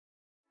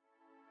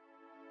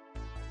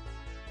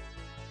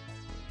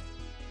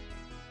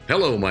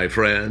Hello, my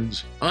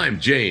friends. I'm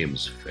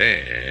James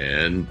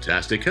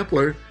Fantastic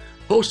Kepler,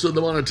 host of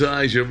the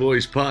Monetize Your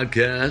Voice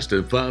podcast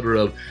and founder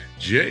of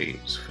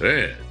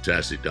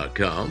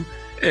JamesFantastic.com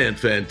and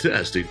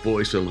Fantastic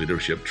Voice and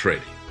Leadership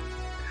Training.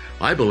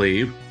 I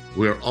believe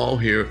we're all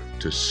here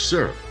to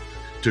serve,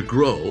 to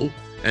grow,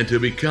 and to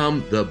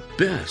become the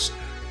best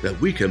that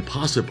we can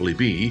possibly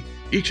be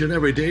each and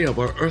every day of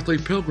our earthly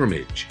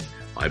pilgrimage.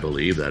 I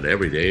believe that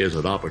every day is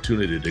an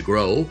opportunity to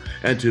grow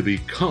and to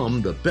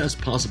become the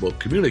best possible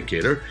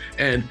communicator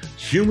and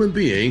human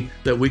being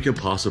that we can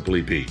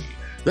possibly be.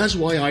 That's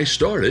why I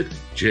started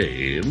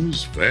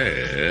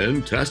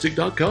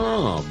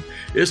JamesFantastic.com.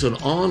 It's an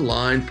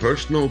online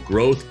personal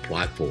growth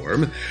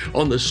platform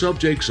on the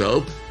subjects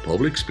of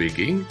public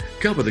speaking,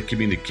 confident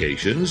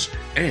communications,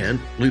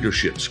 and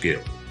leadership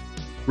skills.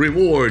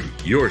 Reward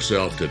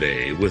yourself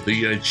today with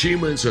the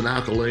achievements and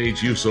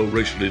accolades you so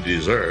richly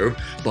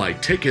deserve by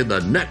taking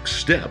the next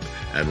step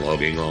and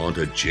logging on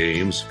to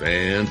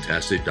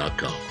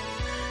JamesFantastic.com.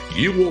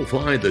 You will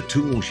find the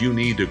tools you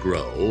need to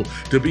grow,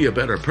 to be a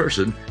better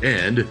person,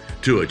 and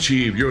to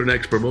achieve your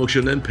next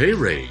promotion and pay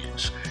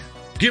raise.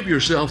 Give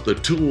yourself the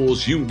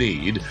tools you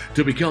need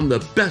to become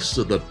the best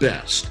of the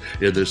best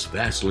in this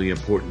vastly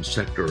important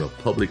sector of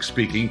public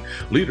speaking,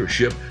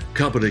 leadership,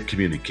 competent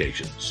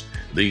communications.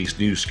 These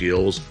new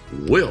skills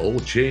will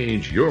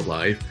change your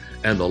life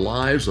and the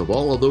lives of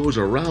all of those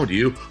around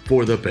you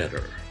for the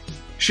better.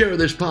 Share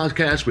this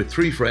podcast with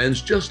 3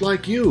 friends just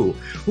like you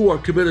who are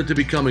committed to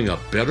becoming a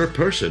better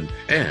person,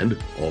 and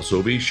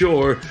also be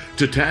sure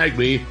to tag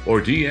me or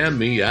DM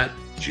me at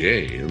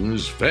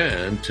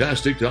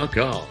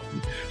JamesFantastic.com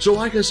so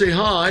I can say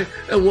hi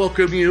and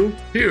welcome you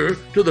here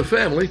to the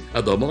family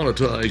of the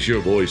Monetize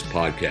Your Voice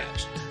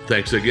podcast.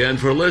 Thanks again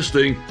for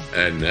listening,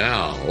 and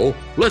now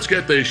let's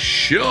get this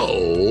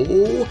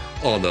show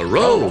on the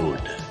road.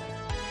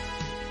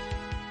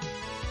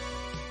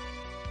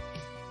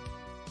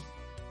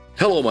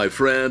 Hello, my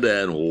friend,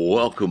 and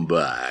welcome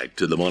back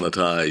to the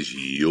Monetize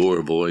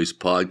Your Voice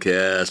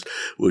podcast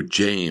with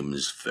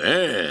James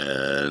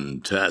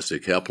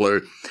Fantastic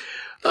Kepler.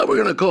 We're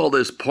going to call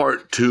this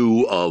part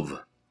 2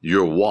 of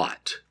your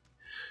what.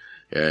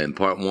 And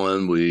part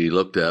 1, we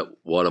looked at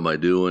what am I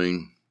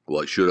doing?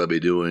 What should I be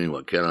doing?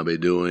 What can I be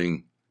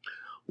doing?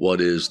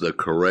 What is the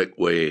correct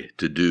way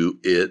to do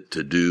it,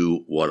 to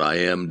do what I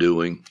am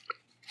doing?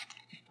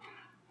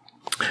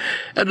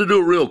 And to do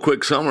a real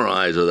quick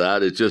summarize of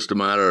that, it's just a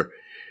matter,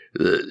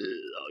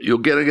 you'll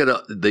get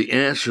the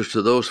answers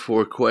to those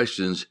 4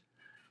 questions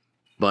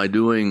by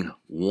doing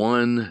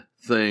one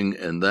thing,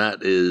 and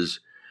that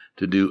is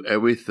to do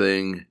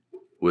everything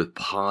with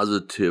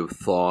positive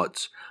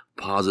thoughts,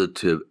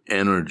 positive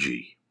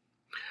energy.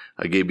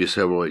 I gave you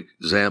several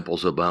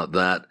examples about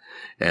that,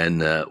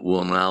 and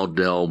we'll now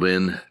delve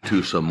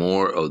into some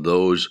more of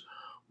those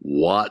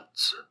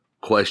what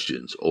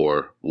questions,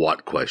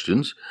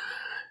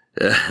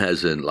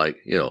 as in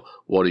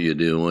what are you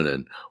doing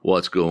and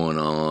what's going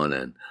on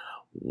and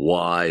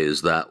why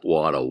is that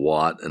what a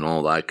what and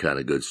all that kind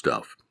of good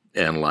stuff.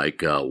 And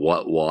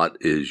what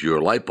is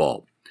your light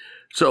bulb?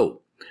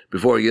 So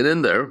before I get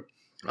in there,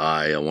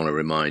 I want to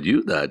remind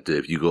you that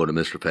if you go to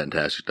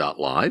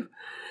MrFantastic.live,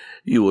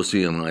 you will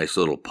see a nice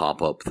little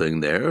pop-up thing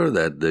there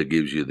that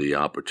gives you the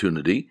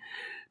opportunity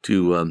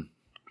to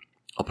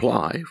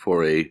apply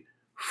for a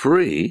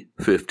free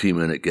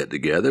 15-minute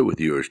get-together with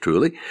yours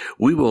truly.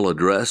 We will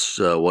address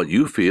what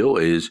you feel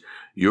is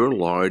your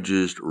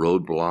largest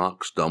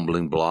roadblock,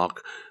 stumbling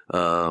block,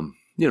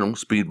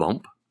 speed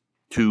bump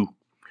to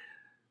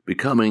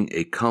becoming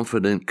a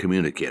confident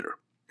communicator.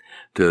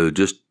 To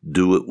just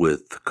do it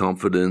with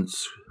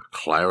confidence,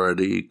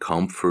 clarity,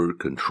 comfort,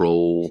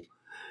 control.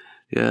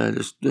 Yeah,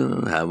 just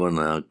having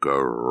a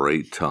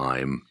great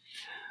time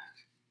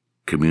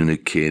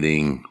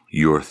communicating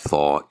your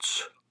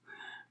thoughts,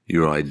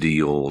 your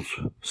ideals,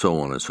 so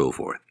on and so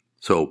forth.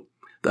 So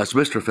that's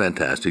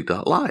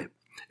MrFantastic.live.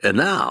 And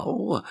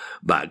now,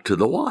 back to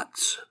the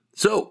whats.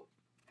 So,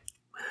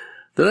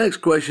 the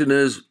next question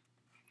is,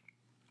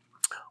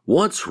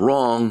 what's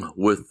wrong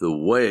with the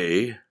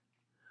way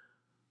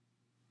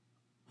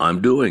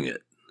I'm doing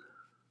it?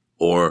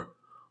 Or,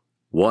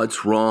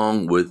 what's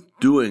wrong with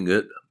doing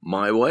it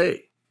my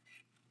way?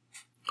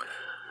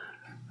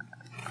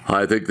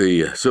 I think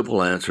the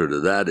simple answer to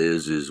that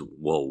is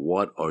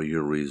what are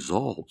your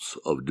results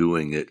of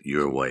doing it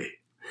your way?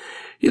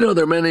 There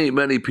are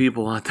many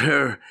people out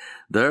there,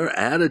 their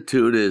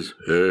attitude is,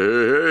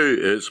 hey,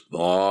 it's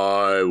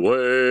my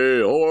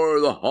way or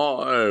the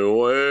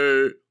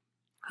highway.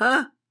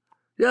 Huh?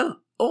 Yeah.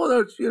 Oh,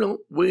 that's,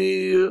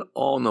 we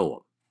all know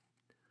them.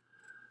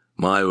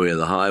 My way or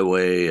the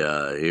highway,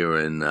 here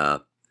in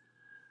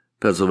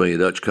Pennsylvania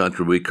Dutch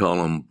country, we call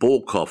them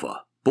bullkoffer.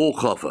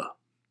 Bullkoffer.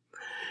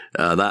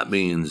 That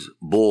means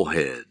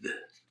bullhead.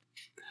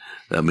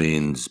 That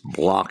means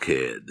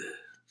blockhead,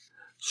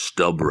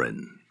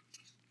 stubborn,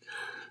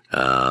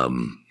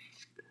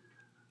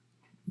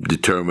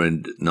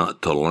 determined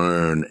not to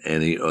learn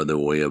any other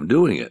way of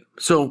doing it.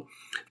 So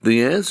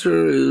the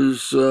answer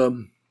is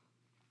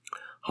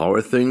How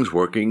are things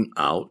working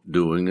out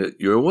doing it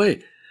your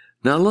way?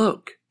 Now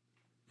look,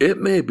 it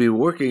may be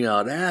working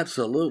out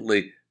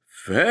absolutely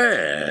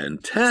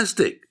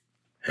fantastic.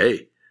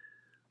 Hey,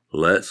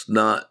 let's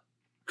not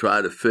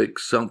try to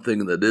fix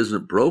something that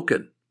isn't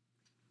broken.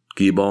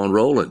 Keep on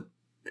rolling.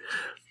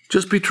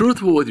 Just be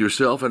truthful with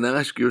yourself and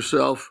ask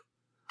yourself,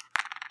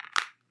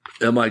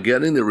 am I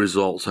getting the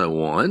results I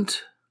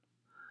want?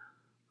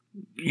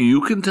 You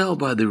can tell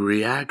by the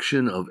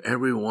reaction of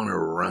everyone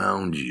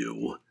around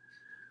you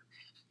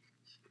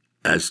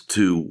as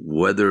to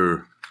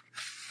whether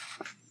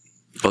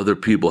other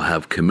people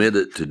have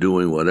committed to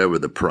doing whatever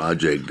the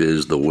project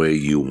is the way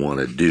you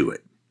want to do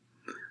it.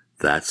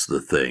 That's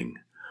the thing.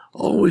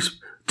 Always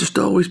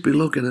be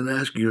looking and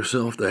asking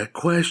yourself that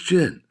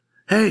question.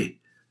 Hey,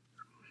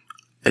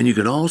 and you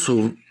can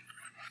also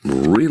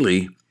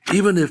really,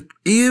 even if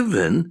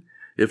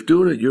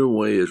doing it your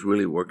way is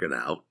really working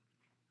out,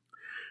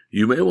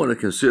 you may want to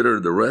consider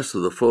the rest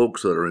of the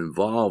folks that are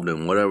involved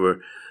in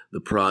whatever the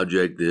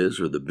project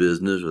is, or the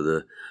business,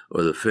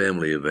 or the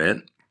family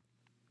event,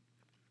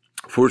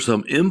 for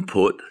some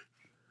input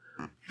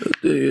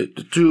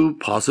to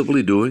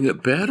possibly doing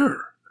it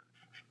better.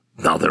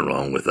 Nothing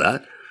wrong with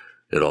that.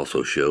 It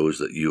also shows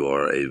that you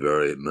are a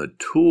very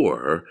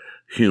mature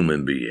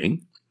human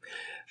being.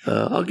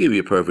 I'll give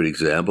you a perfect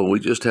example. We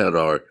just had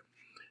our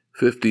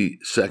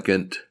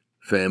 52nd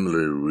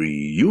family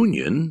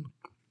reunion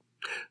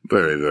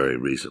very, very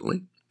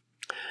recently.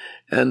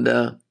 And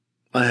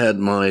I had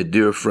my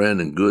dear friend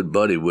and good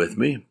buddy with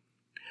me,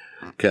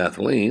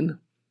 Kathleen,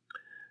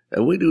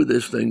 and we do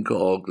this thing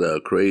called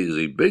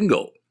Crazy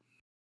Bingo.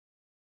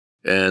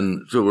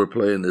 And so we're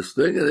playing this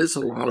thing, and it's a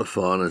lot of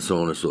fun, and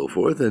so on and so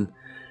forth. And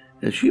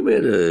she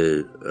made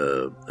a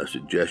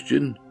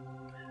suggestion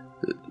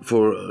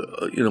for,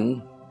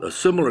 a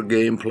similar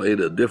game played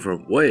a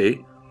different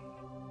way,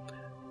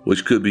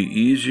 which could be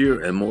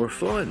easier and more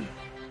fun.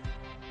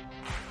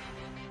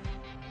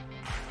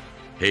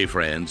 Hey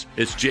friends,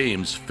 it's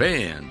James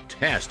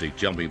Fantastic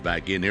jumping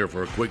back in here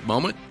for a quick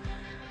moment.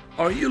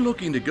 Are you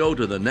looking to go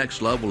to the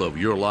next level of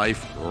your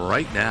life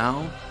right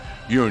now?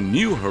 Your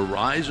new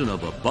horizon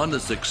of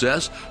abundant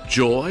success,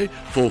 joy,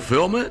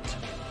 fulfillment?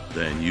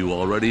 Then you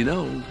already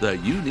know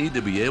that you need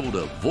to be able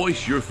to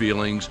voice your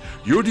feelings,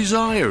 your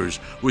desires,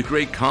 with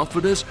great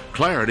confidence,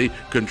 clarity,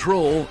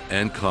 control,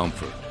 and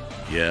comfort.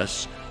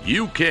 Yes,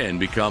 you can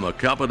become a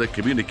competent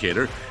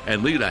communicator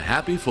and lead a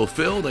happy,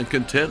 fulfilled, and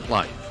content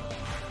life.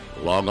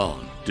 Log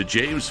on to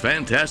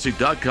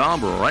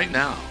jamesfantastic.com right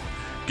now.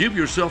 Give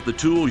yourself the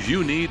tools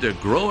you need to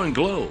grow and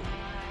glow.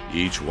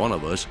 Each one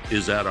of us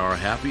is at our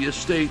happiest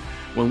state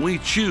when we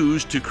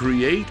choose to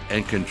create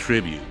and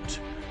contribute.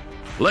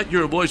 Let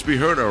your voice be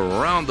heard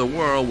around the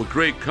world with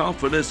great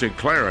confidence and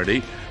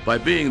clarity by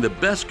being the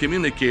best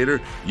communicator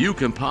you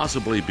can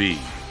possibly be.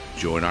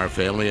 Join our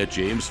family at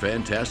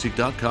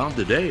jamesfantastic.com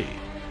today.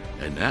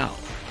 And now,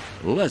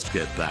 let's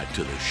get back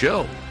to the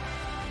show.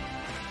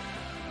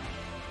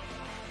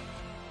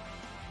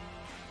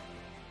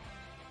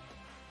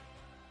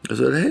 I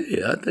said,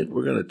 hey, I think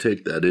we're going to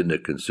take that into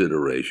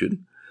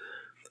consideration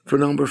for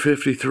number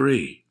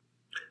 53.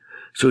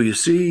 So you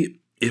see,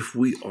 if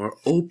we are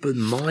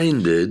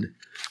open-minded,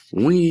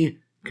 we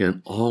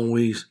can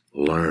always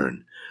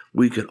learn.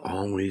 We can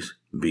always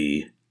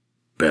be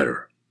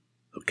better.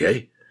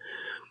 Okay?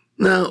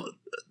 Now,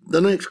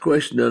 the next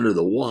question under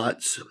the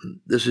what's,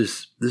 this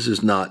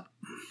is not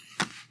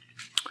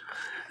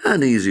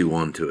an easy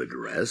one to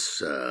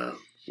address.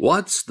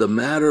 What's the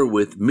matter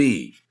with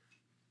me?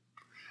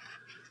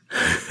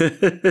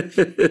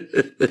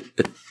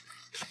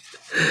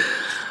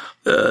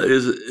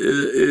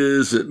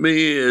 Is it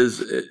me?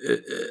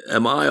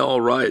 Am I all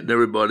right and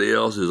everybody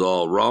else is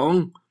all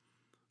wrong?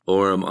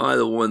 Or am I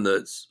the one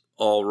that's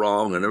all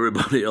wrong and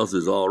everybody else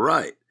is all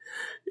right?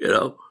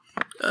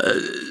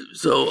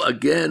 So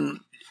again,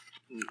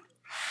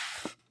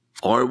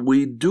 are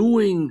we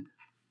doing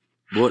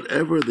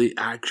whatever the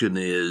action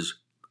is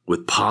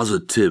with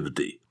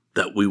positivity,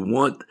 that we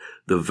want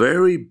the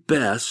very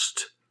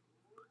best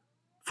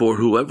for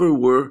whoever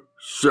we're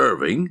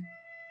serving,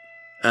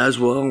 as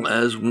well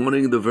as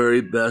wanting the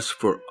very best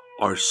for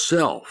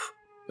ourselves?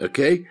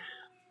 Okay?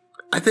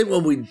 I think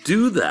when we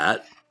do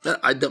that,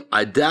 I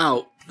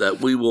doubt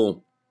that we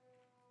will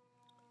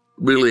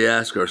really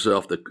ask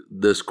ourselves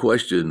this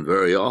question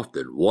very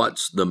often.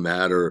 What's the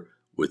matter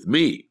with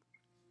me?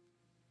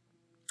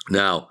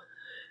 Now,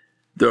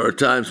 there are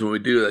times when we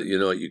do that,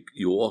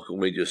 you walk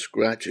away just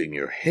scratching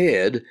your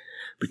head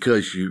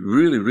because you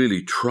really,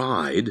 really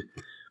tried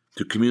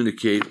to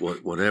communicate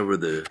whatever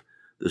the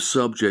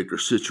subject or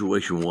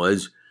situation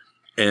was,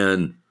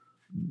 and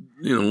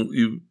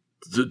the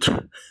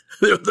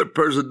other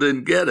person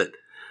didn't get it.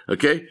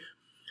 Okay?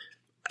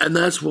 And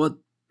that's what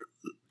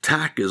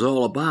TAC is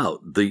all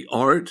about, the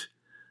art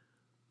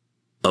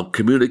of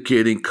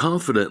communicating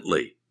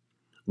confidently.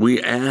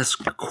 We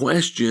ask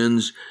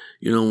questions,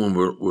 when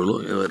we're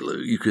looking at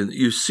it,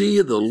 you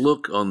see the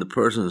look on the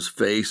person's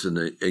face,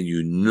 and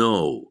you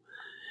know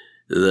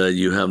that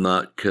you have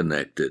not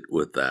connected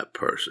with that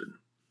person.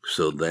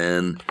 So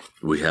then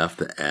we have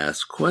to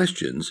ask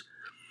questions,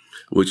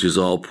 which is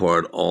all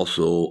part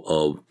also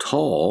of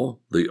TAL,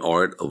 the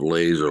art of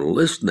laser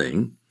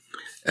listening,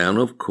 and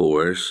of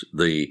course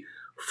the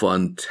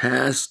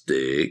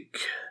fantastic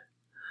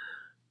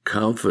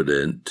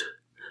confident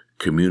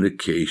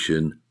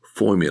communication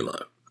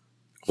formula,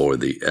 or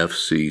the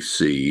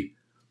FCC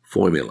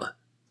formula.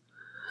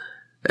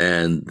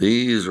 And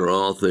these are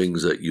all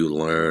things that you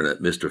learn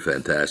at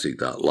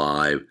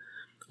MrFantastic.live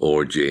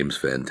or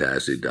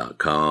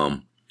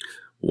JamesFantastic.com.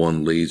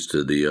 One leads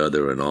to the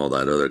other and all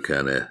that other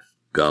kind of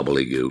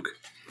gobbledygook.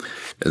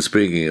 And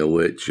speaking of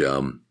which,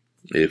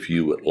 if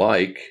you would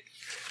like,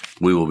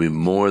 we will be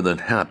more than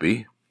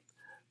happy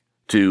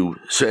to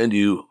send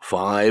you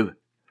 5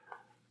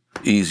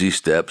 easy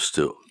steps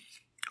to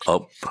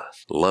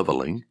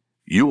up-leveling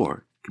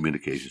your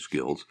communication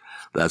skills.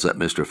 That's at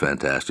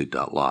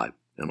MrFantastic.live.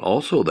 And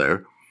also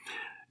there,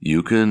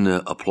 you can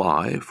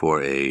apply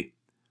for a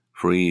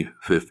free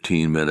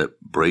 15-minute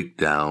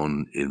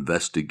breakdown,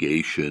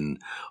 investigation,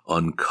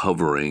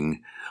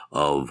 uncovering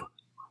of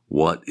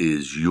what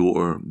is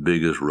your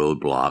biggest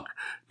roadblock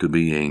to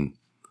being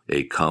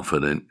a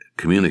confident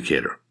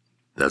communicator.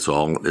 That's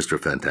all at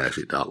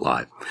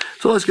MrFantastic.live.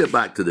 So let's get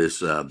back to this,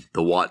 the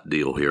what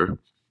deal here.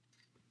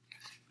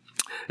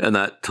 And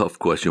that tough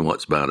question,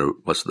 what's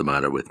the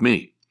matter with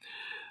me?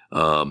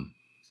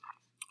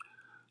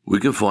 We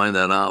can find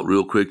that out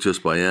real quick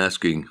just by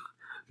asking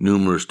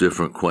numerous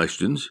different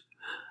questions.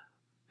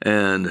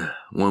 And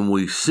when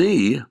we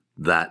see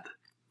that,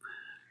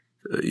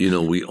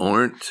 we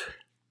aren't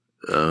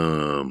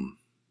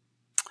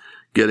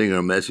getting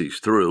our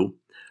message through,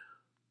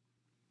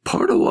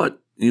 part of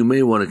what you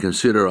may want to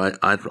consider,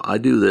 I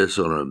do this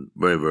on a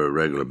very, very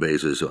regular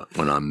basis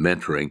when I'm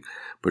mentoring,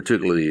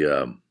 particularly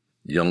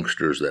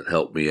youngsters that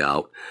help me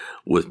out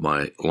with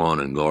my lawn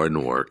and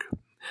garden work.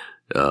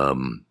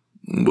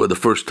 Well, the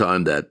first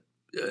time that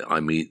I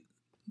meet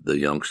the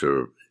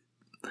youngster,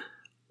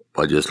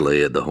 I just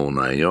lay it the whole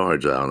 9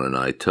 yards out, and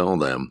I tell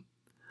them,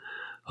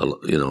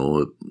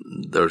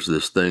 there's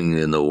this thing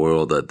in the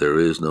world that there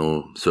is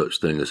no such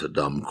thing as a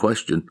dumb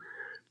question.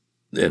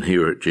 And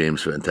here at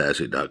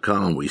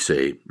JamesFantastic.com, we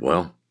say,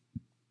 well,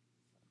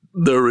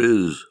 there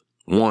is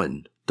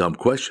one dumb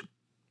question.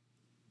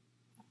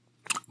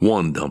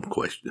 One dumb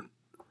question.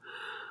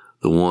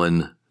 The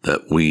one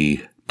that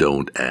we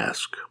don't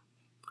ask.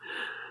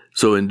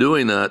 So in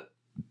doing that,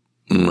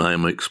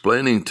 I'm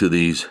explaining to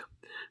these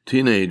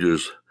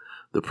teenagers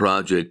the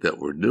project that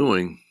we're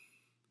doing.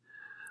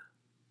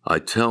 I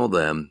tell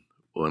them,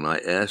 when I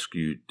ask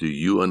you, do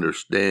you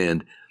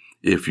understand?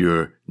 If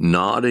you're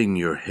nodding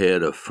your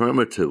head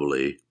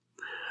affirmatively,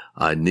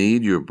 I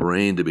need your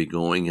brain to be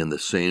going in the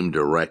same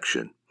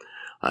direction.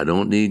 I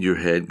don't need your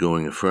head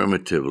going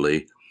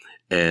affirmatively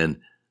and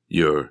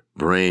your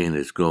brain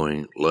is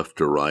going left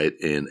to right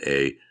in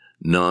a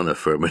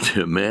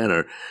non-affirmative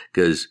manner,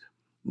 because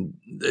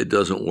it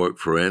doesn't work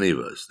for any of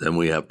us. Then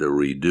we have to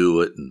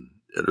redo it. And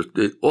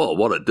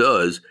what it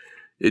does,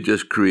 it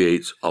just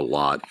creates a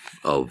lot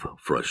of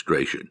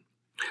frustration.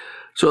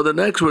 So the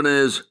next one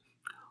is,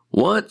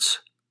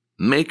 what's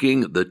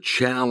making the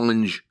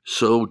challenge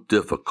so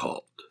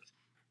difficult?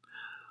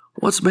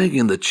 What's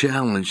making the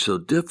challenge so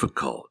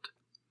difficult?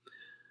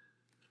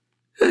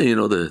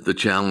 Yeah, the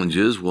challenge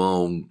is,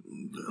 well,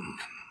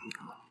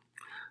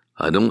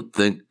 I don't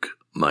think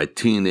my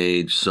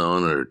teenage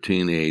son or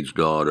teenage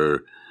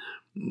daughter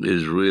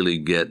is really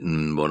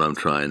getting what I'm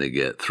trying to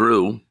get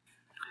through.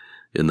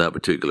 In that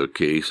particular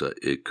case,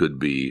 it could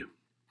be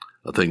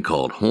a thing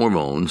called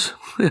hormones,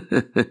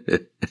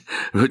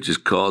 which is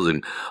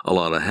causing a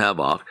lot of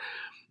havoc.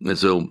 And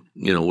so,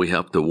 we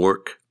have to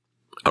work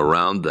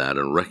around that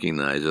and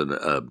recognize it.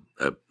 A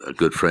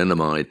good friend of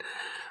mine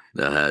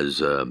that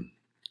has a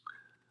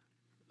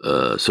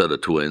set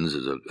of twins,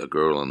 is a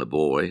girl and a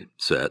boy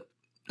set,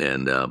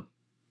 and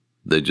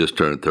they just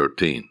turned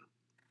 13.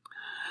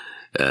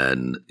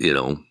 And,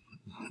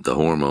 the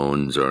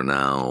hormones are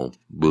now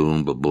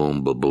boom,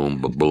 ba-boom,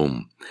 ba-boom,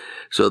 ba-boom.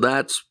 So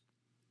that's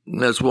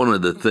one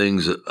of the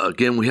things.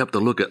 Again, we have to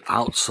look at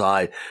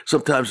outside.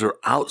 Sometimes there are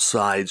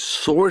outside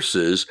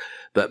sources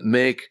that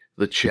make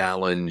the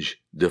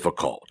challenge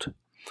difficult.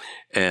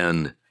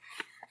 And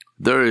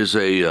there is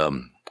a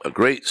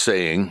great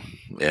saying,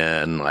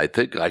 and I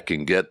think I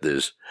can get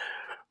this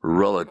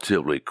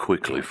relatively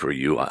quickly for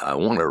you. I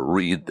want to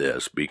read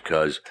this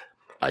because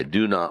I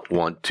do not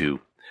want to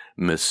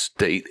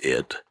misstate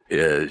it.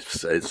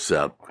 It's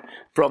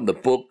from the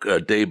book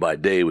Day by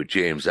Day with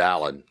James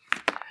Allen.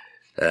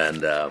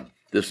 And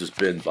this has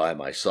been by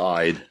my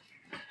side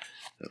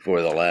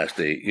for the last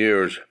 8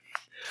 years.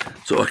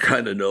 So I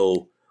kind of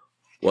know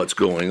what's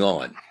going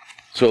on.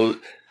 So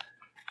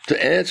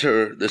to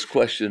answer this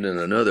question in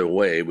another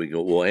way,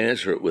 we'll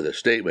answer it with a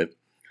statement.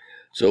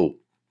 So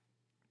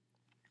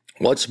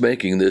what's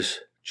making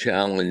this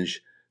challenge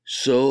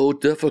so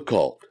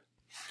difficult?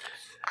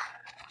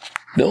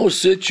 No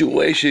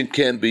situation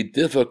can be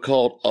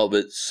difficult of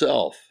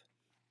itself.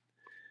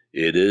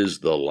 It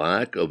is the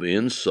lack of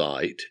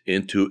insight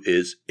into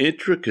its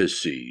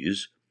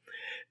intricacies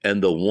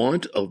and the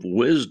want of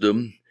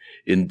wisdom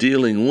in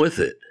dealing with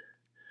it,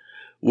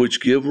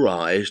 which give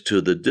rise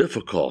to the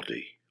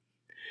difficulty.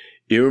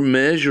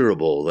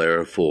 Immeasurable,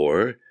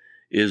 therefore,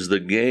 is the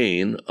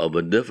gain of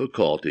a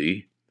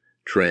difficulty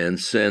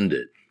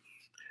transcended.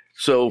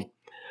 So,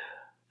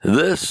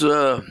 this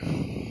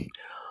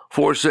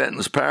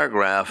 4-sentence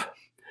paragraph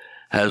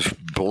has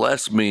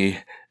blessed me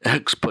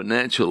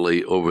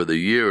exponentially over the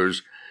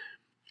years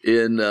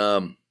in,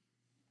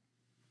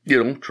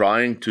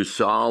 trying to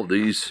solve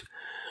these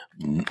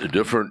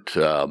different,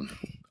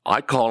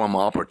 I call them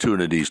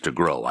opportunities to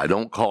grow. I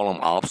don't call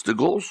them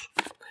obstacles.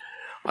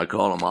 I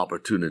call them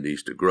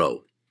opportunities to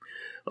grow.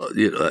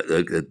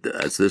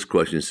 As this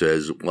question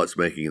says, what's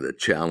making the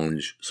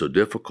challenge so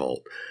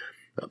difficult?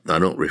 I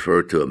don't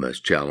refer to them as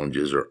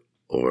challenges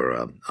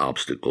or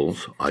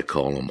obstacles. I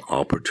call them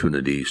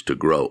opportunities to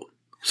grow.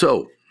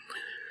 So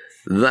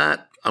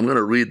that, I'm going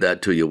to read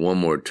that to you one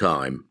more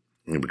time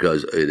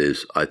because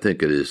I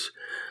think it is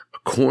a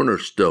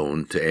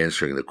cornerstone to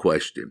answering the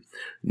question.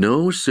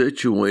 No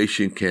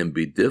situation can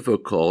be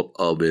difficult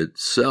of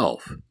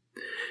itself.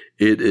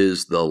 It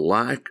is the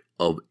lack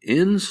of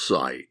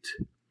insight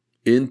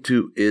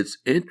into its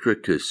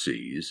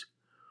intricacies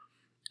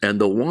and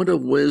the want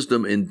of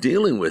wisdom in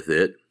dealing with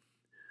it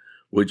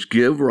which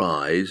give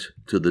rise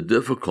to the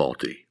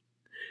difficulty.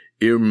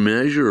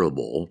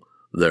 Immeasurable,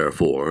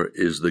 therefore,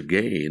 is the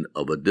gain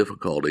of a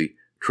difficulty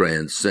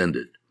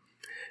transcended.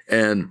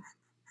 And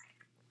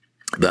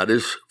that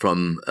is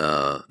from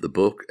the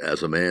book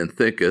As a Man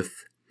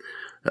Thinketh,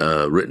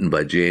 written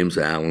by James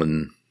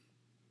Allen,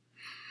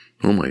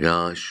 about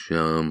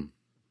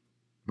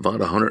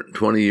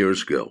 120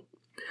 years ago.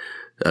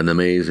 An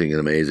amazing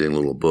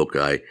little book.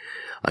 I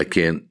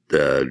can't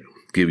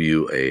give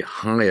you a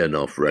high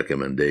enough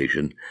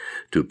recommendation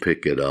to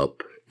pick it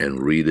up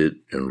and read it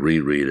and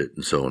reread it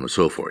and so on and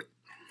so forth.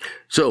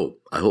 So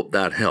I hope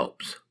that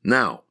helps.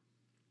 Now,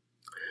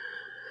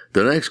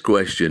 the next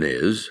question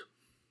is,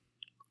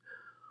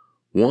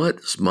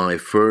 what's my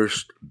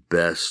first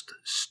best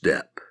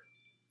step?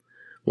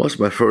 What's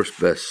my first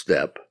best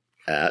step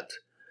at,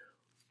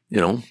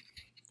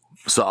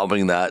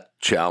 solving that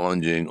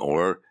challenging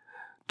or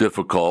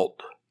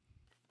difficult,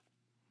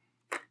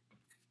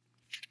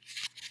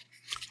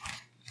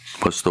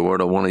 what's the word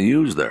I want to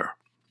use there?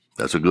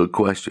 That's a good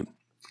question.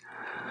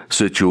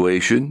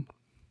 Situation.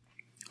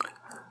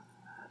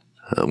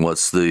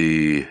 What's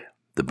the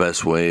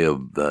best way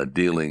of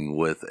dealing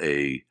with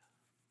a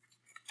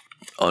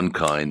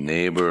unkind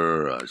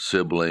neighbor, a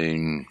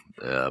sibling,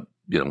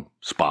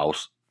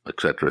 spouse,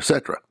 etc.,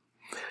 etc.?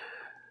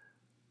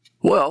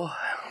 Well,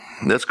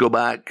 let's go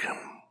back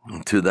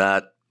to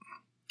that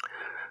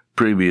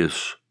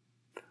previous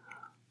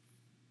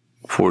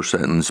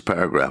 4-sentence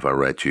paragraph I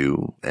read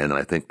you, and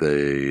I think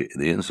the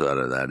inside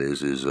of that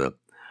is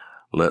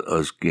let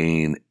us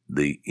gain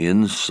the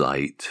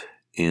insight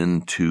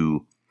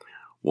into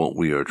what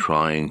we are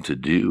trying to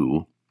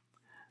do,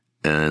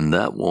 and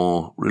that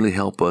will really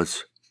help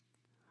us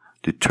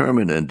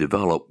determine and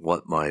develop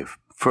what my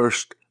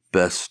first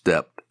best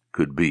step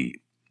could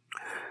be.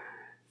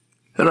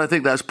 And I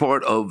think that's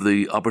part of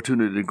the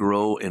opportunity to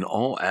grow in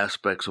all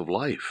aspects of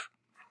life.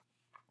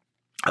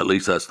 At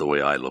least that's the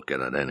way I look at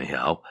it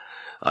anyhow.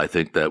 I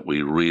think that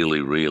we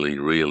really, really,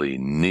 really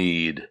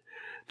need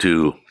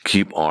to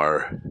keep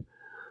our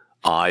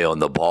eye on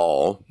the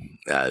ball,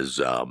 as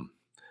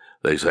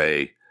they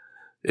say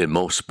in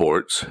most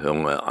sports.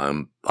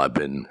 I've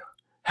been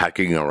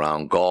hacking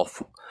around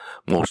golf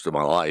most of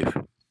my life,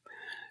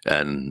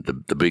 and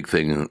the big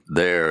thing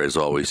there is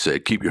always say,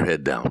 keep your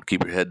head down,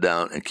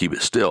 and keep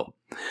it still.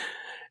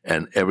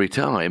 And every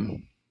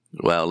time,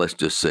 well, let's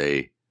just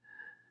say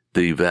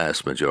the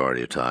vast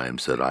majority of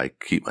times that I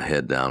keep my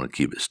head down and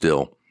keep it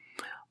still,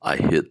 I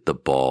hit the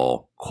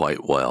ball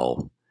quite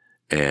well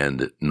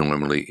and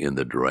normally in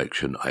the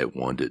direction I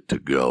want it to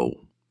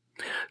go.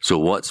 So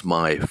what's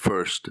my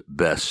first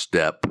best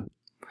step?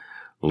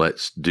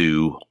 Let's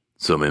do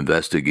some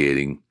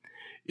investigating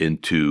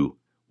into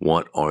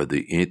what are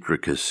the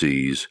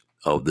intricacies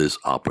of this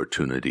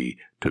opportunity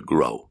to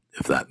grow,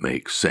 if that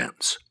makes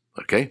sense.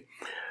 Okay?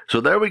 So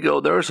there we go.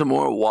 There are some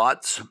more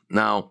whats.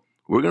 Now,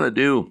 we're going to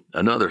do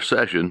another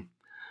session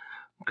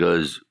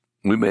because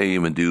we may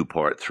even do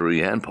part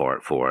 3 and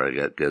part 4,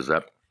 because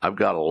I've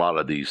got a lot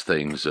of these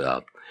things,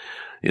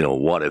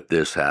 what if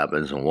this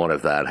happens and what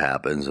if that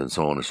happens and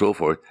so on and so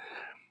forth.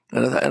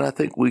 And I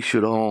think we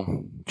should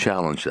all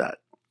challenge that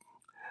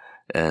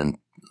and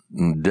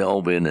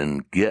delve in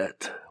and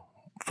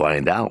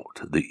find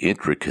out the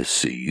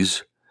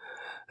intricacies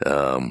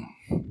of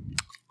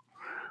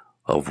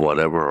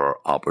whatever our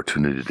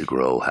opportunity to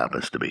grow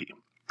happens to be.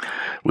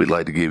 We'd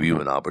like to give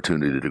you an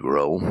opportunity to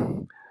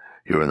grow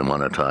here in the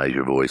Monetize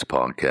Your Voice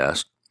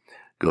podcast.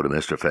 Go to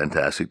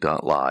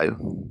MrFantastic.live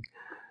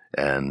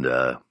and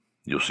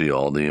you'll see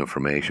all the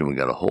information. We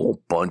got a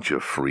whole bunch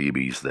of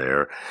freebies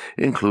there,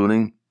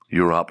 including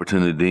your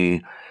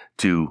opportunity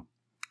to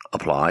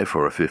apply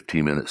for a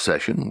 15-minute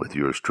session with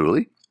yours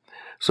truly.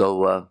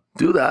 So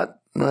do that,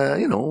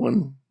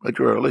 and at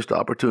your earliest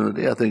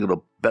opportunity. I think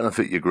it'll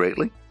benefit you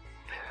greatly.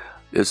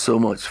 It's so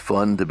much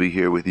fun to be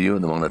here with you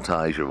in the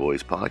Monetize Your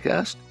Voice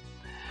podcast.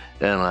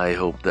 And I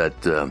hope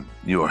that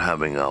you are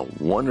having a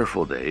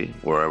wonderful day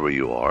wherever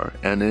you are.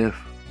 And if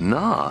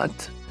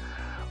not,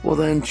 well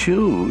then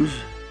choose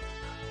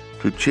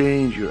to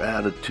change your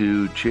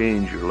attitude,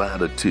 change your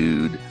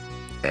latitude,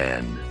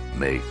 and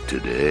make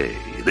today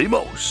the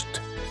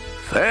most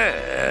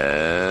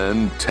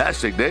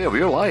fantastic day of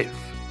your life.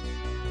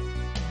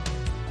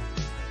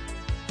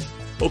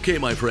 Okay,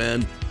 my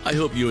friend, I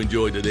hope you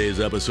enjoyed today's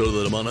episode of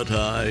the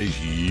Monetize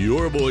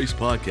Your Voice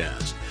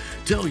podcast.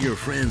 Tell your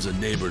friends and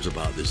neighbors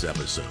about this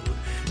episode.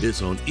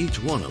 It's on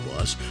each one of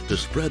us to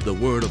spread the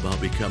word about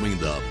becoming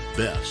the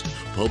best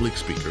public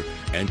speaker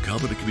and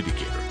competent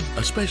communicator,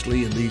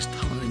 especially in these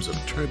times of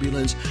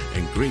turbulence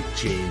and great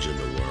change in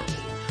the world.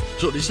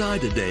 So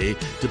decide today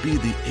to be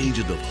the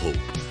agent of hope,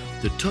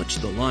 to touch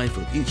the life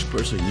of each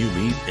person you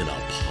meet in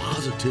a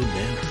positive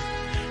manner.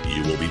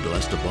 You will be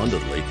blessed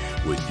abundantly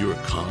with your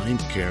kind,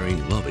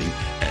 caring, loving,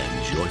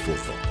 and joyful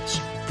thoughts.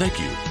 Thank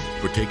you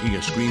for taking a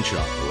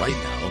screenshot right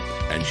now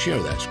and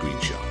share that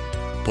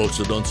screenshot.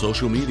 Post it on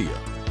social media.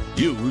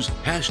 Use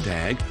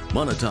hashtag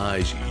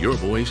Monetize Your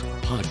Voice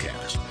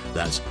Podcast.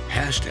 That's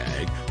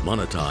hashtag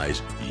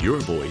Monetize Your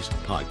Voice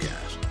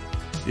Podcast.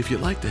 If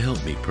you'd like to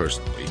help me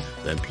personally,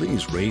 then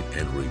please rate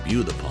and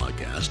review the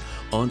podcast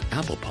on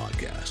Apple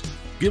Podcasts.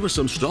 Give us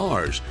some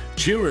stars,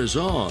 cheer us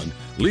on,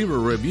 leave a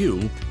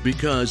review,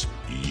 because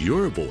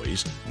your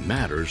voice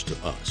matters to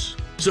us.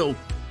 So,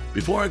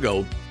 before I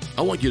go,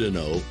 I want you to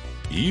know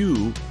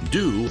you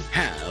do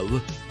have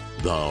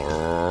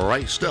the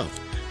right stuff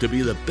to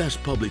be the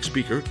best public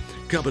speaker,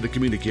 competent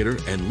communicator,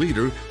 and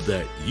leader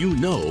that you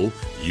know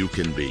you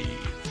can be.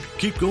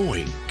 Keep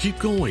going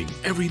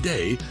every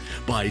day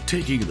by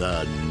taking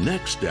the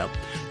next step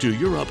to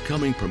your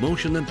upcoming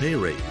promotion and pay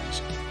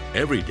raise.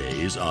 Every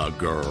day's a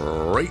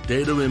great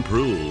day to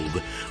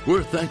improve.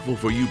 We're thankful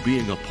for you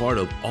being a part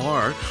of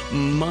our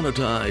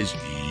Monetize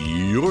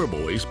Your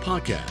Voice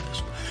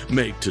podcast.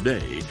 Make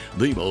today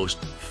the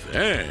most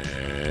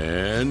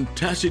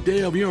fantastic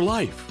day of your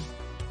life.